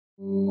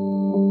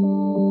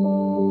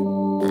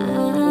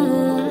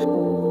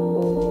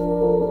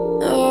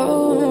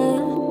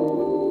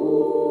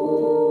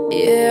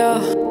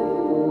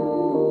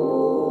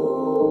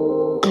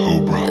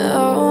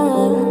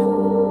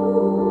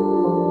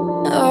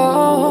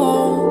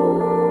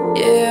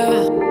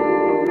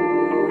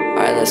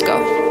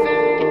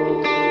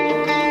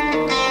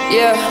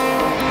Yeah.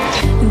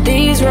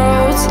 These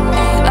roads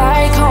ain't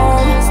like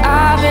home.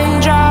 I've been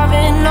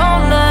driving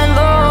all night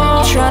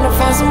long, trying to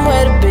find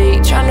somewhere to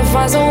be, trying to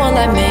find someone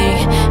like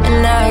me,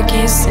 and I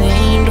can't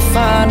seem to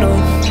find them.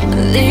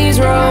 These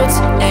roads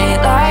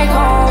ain't like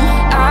home.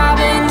 I've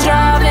been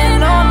driving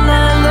all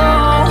night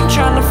long,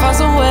 trying to find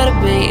somewhere to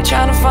be,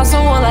 trying to find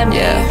someone like me,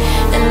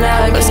 and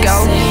I can't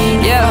seem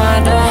to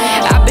find them.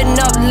 I've been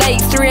up late,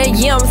 3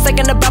 AM,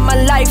 thinking about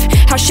my life.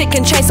 How shit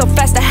can change so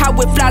fast, and how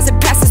it flies and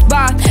passes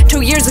by.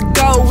 2 years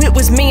ago, it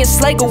was me and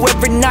Slago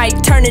every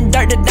night, turning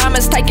dirt to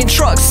diamonds, taking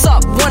trucks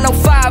up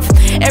 105.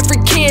 Every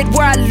kid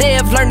where I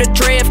live learned to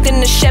drift in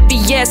the Chevy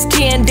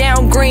S10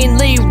 down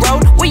Greenlee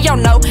Road. We all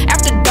know,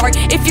 after dark,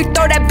 if you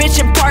throw that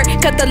bitch in park,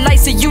 cut the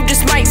lights so you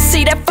just might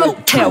see that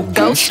tail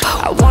ghost.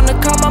 I wanna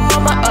call my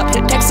mama up,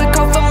 hit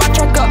Texaco for my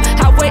truck up.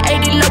 Highway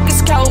 80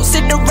 Locust Code,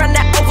 sitting around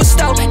that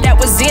overstone. That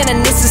was then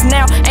and this is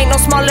now, ain't no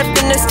small lift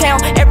in this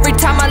town. Every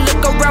time I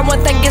look around,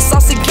 one thing gets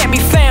lost, it can't be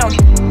found.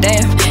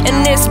 Damn,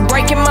 and it's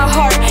breaking my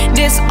heart.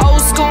 This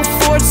old school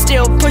Ford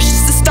still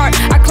pushes to start.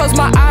 I close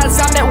my eyes,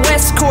 I'm at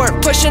West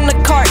Court, pushing the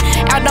cart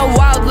out on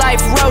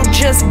Wildlife Road,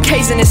 just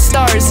gazing at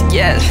stars.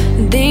 Yeah.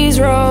 These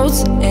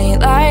roads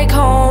ain't like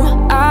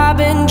home. I've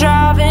been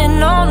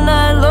driving all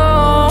night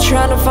long,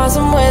 trying to find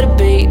somewhere to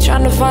be,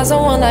 trying to find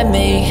someone like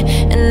me,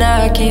 and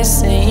I can't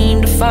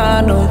seem to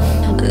find them.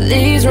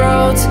 These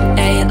roads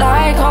ain't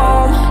like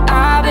home.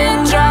 I've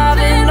been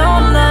driving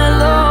all night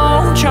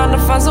long, trying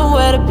to find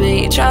somewhere to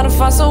be, trying to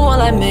find someone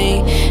like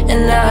me,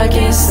 and I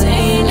can't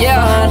seem to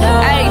find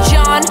them. Hey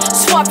John,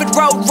 swapping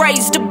road,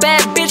 raised a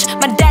bad bitch.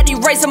 My daddy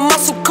raised a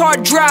muscle car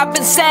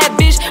driving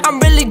savage. I'm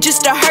really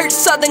just a hurt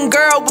southern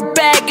girl with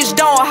baggage.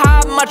 Don't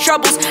hide my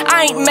troubles,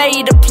 I ain't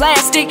made of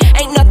plastic.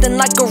 Ain't nothing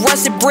like a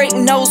rusted brick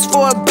nose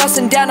for a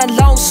bustin' down a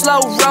long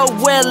slow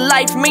road where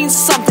life means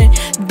something.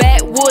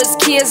 Backwoods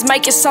kids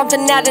making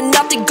something out of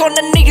nothing.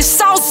 Gonna need a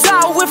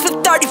sawzall with a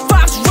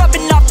 35's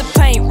rubbing off the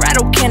paint.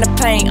 Rattle can of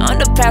paint,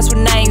 underpass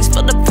with names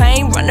full of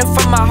pain, running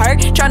from my hurt,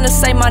 trying to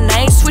say my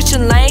name,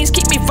 switching lanes,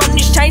 keep me from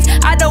these chains.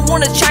 I don't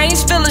wanna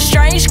change, feeling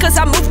strange, cause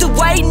I moved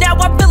away, now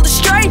I feel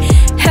astray.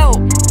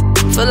 Help,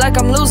 feel like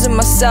I'm losing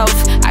myself.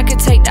 I could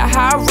take the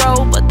high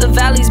road, but the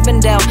valley's been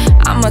dealt.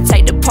 I'ma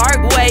take the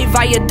parkway,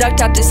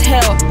 viaduct out this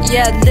hell.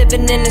 Yeah,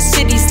 living in the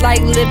city's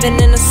like living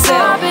in a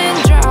cell. I've been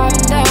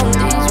driving down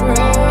these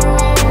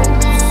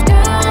roads,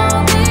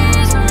 down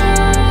these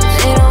roads.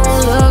 They don't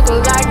look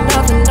like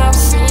nothing I've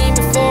seen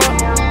before.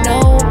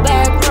 No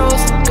back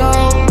roads to go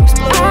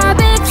explore. I've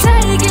been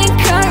taking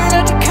curve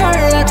after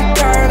curve after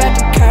curve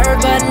after curve,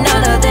 but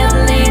none of them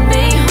lead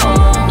me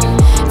home.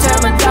 Turn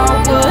my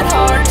dogwood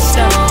heart to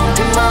stone.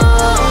 Come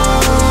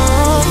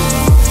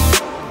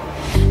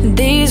on.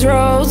 These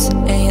roads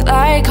ain't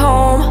like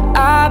home.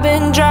 I've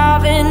been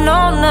driving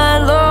all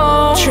night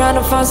long, trying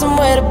to find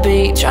somewhere to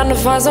be, trying to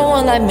find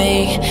someone like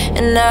me,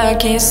 and I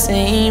can't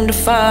seem to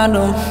find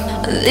them.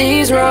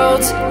 These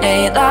roads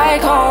ain't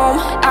like home.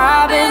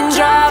 I've been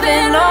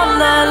driving all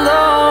night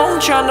long,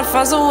 trying to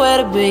find somewhere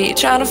to be,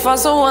 trying to find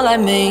someone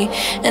like me,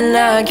 and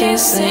I can't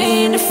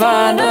seem to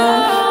find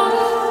them.